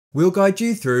We'll guide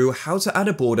you through how to add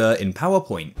a border in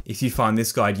PowerPoint. If you find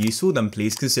this guide useful, then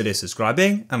please consider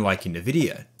subscribing and liking the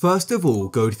video. First of all,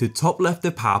 go to the top left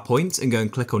of PowerPoint and go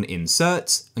and click on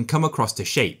Insert and come across to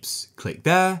Shapes. Click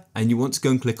there and you want to go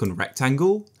and click on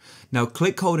Rectangle. Now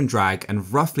click, hold and drag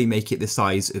and roughly make it the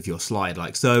size of your slide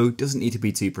like so. Doesn't need to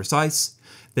be too precise.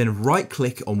 Then right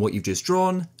click on what you've just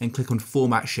drawn and click on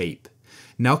Format Shape.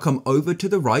 Now come over to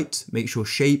the right, make sure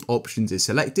Shape Options is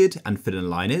selected and Fill and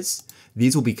Line is.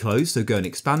 These will be closed, so go and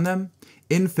expand them.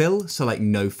 In Fill, select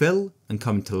No Fill and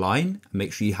come to Line and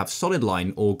make sure you have Solid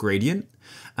Line or Gradient.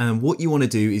 And then what you want to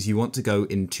do is you want to go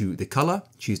into the color,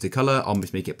 choose the color, I'll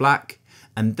just make it black.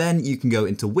 And then you can go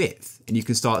into width and you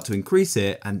can start to increase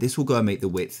it, and this will go and make the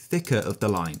width thicker of the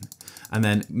line. And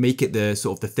then make it the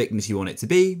sort of the thickness you want it to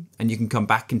be, and you can come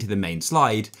back into the main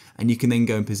slide and you can then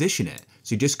go and position it.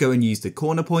 So just go and use the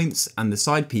corner points and the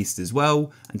side pieces as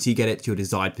well until you get it to your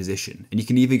desired position, and you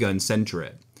can even go and center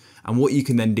it. And what you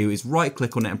can then do is right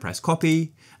click on it and press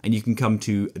copy, and you can come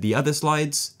to the other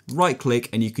slides, right click,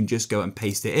 and you can just go and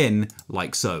paste it in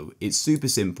like so. It's super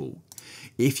simple.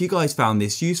 If you guys found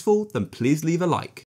this useful, then please leave a like.